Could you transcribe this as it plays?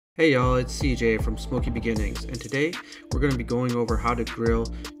Hey y'all, it's CJ from Smoky Beginnings, and today we're going to be going over how to grill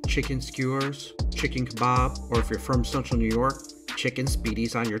chicken skewers, chicken kebab, or if you're from Central New York, chicken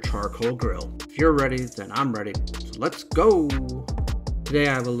speedies on your charcoal grill. If you're ready, then I'm ready. So let's go! Today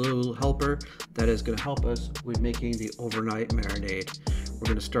I have a little helper that is going to help us with making the overnight marinade. We're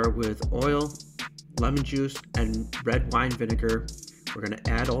going to start with oil, lemon juice, and red wine vinegar. We're going to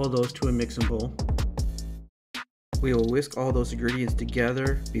add all of those to a mixing bowl. We will whisk all those ingredients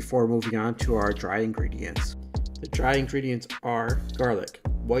together before moving on to our dry ingredients. The dry ingredients are garlic,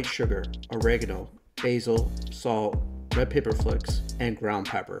 white sugar, oregano, basil, salt, red pepper flakes, and ground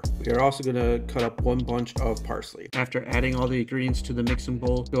pepper. We are also going to cut up one bunch of parsley. After adding all the ingredients to the mixing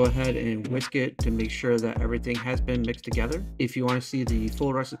bowl, go ahead and whisk it to make sure that everything has been mixed together. If you want to see the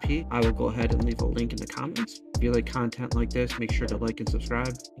full recipe, I will go ahead and leave a link in the comments. If you like content like this, make sure to like and subscribe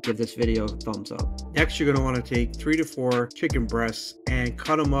and give this video a thumbs up. Next, you're going to want to take 3 to 4 chicken breasts and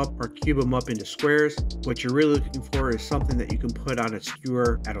cut them up or cube them up into squares. What you're really looking for is something that you can put on a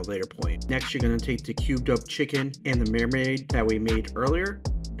skewer at a later point. Next, you're going to take the cubed up chicken and the marinade that we made earlier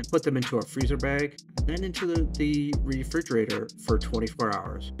and put them into a freezer bag and then into the refrigerator for 24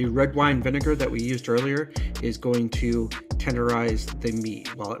 hours. The red wine vinegar that we used earlier is going to tenderize the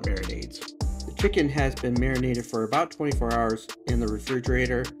meat while it marinates. The chicken has been marinated for about 24 hours in the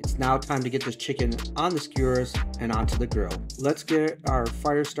refrigerator. It's now time to get this chicken on the skewers and onto the grill. Let's get our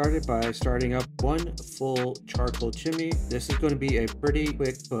fire started by starting up one full charcoal chimney. This is going to be a pretty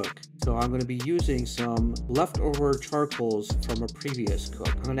quick cook. So I'm going to be using some leftover charcoals from a previous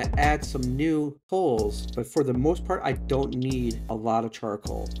cook. I'm going to add some new coals, but for the most part, I don't need a lot of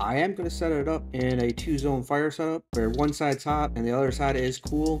charcoal. I am going to set it up in a 2-zone fire setup where one side's hot and the other side is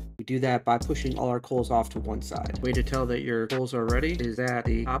cool. We do that by pushing all our coals off to one side. Way to tell that your coals are ready is that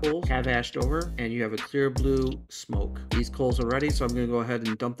the top coals have ashed over and you have a clear blue smoke. These coals are ready, so I'm going to go ahead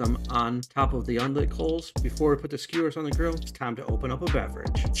and dump them on top of the unlit coals. Before we put the skewers on the grill, it's time to open up a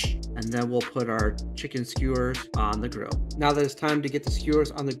beverage. And then we'll put our chicken skewers on the grill. Now that it's time to get the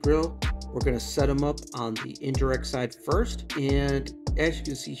skewers on the grill, we're going to set them up on the indirect side first. And as you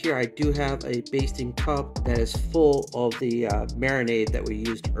can see here, I do have a basting cup that is full of the marinade that we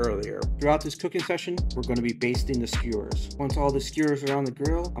used earlier. Throughout this cooking session, we're going to be basting the skewers. Once all the skewers are on the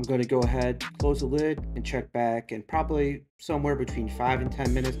grill, I'm going to go ahead, close the lid, and check back in probably somewhere between 5 and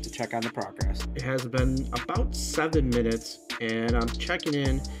 10 minutes to check on the progress. It has been about 7 minutes and I'm checking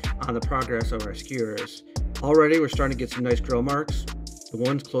in on the progress of our skewers. Already we're starting to get some nice grill marks. The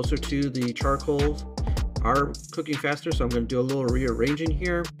ones closer to the charcoal are cooking faster, so I'm going to do a little rearranging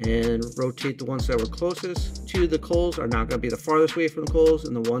here and rotate the ones that were closest to the coals are now going to be the farthest away from the coals,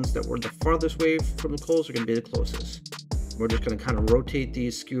 and the ones that were the farthest away from the coals are going to be the closest. We're just going to kind of rotate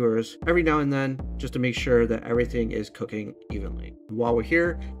these skewers every now and then just to make sure that everything is cooking evenly. While we're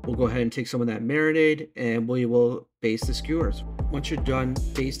here, we'll go ahead and take some of that marinade and we will baste the skewers. Once you're done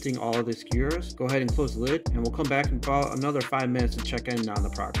basting all of the skewers, go ahead and close the lid and we'll come back in about another 5 minutes to check in on the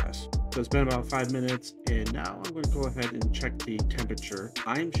progress. So it's been about 5 minutes and now I'm going to go ahead and check the temperature.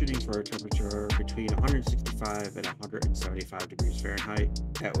 I'm shooting for a temperature between 165 and 175 degrees Fahrenheit.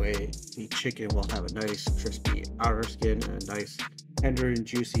 That way the chicken will have a nice crispy outer skin and a nice tender and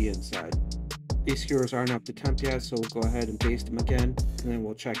juicy inside. These skewers aren't up to temp yet, so we'll go ahead and baste them again and then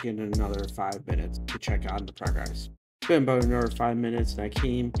we'll check in another 5 minutes to check on the progress. It's been about another 5 minutes and I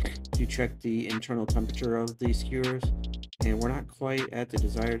came to check the internal temperature of these skewers. And we're not quite at the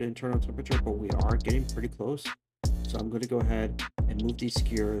desired internal temperature, but we are getting pretty close. So I'm going to go ahead and move these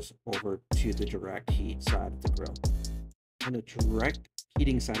skewers over to the direct heat side of the grill. On the direct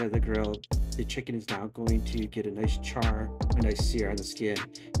heating side of the grill, the chicken is now going to get a nice char, a nice sear on the skin,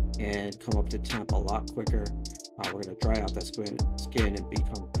 and come up to temp a lot quicker. We're going to dry out that skin and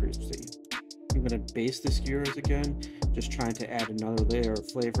become crispy. I'm going to baste the skewers again, just trying to add another layer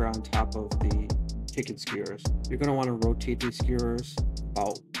of flavor on top of the chicken skewers. You're going to want to rotate these skewers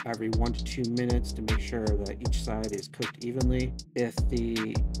about every 1 to 2 minutes to make sure that each side is cooked evenly. If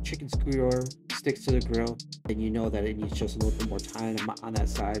the chicken skewer sticks to the grill, then you know that it needs just a little bit more time on that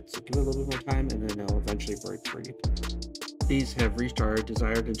side. So give it a little bit more time and then it'll eventually break free. These have reached our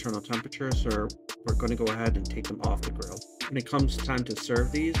desired internal temperature, so we're going to go ahead and take them off the grill. When it comes time to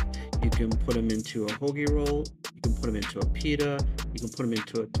serve these, you can put them into a hoagie roll, you can put them into a pita, you can put them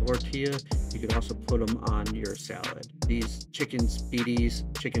into a tortilla, you could also put them on your salad. These chicken speedies,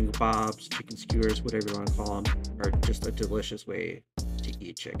 chicken kebabs, chicken skewers, whatever you want to call them, are just a delicious way to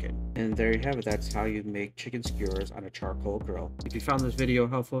eat chicken. And there you have it. That's how you make chicken skewers on a charcoal grill. If you found this video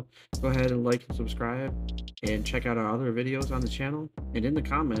helpful, go ahead and like and subscribe and check out our other videos on the channel. And in the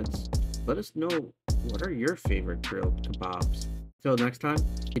comments, let us know, what are your favorite grilled kebabs? Till next time,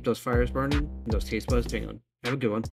 keep those fires burning and those taste buds tingling. Have a good one.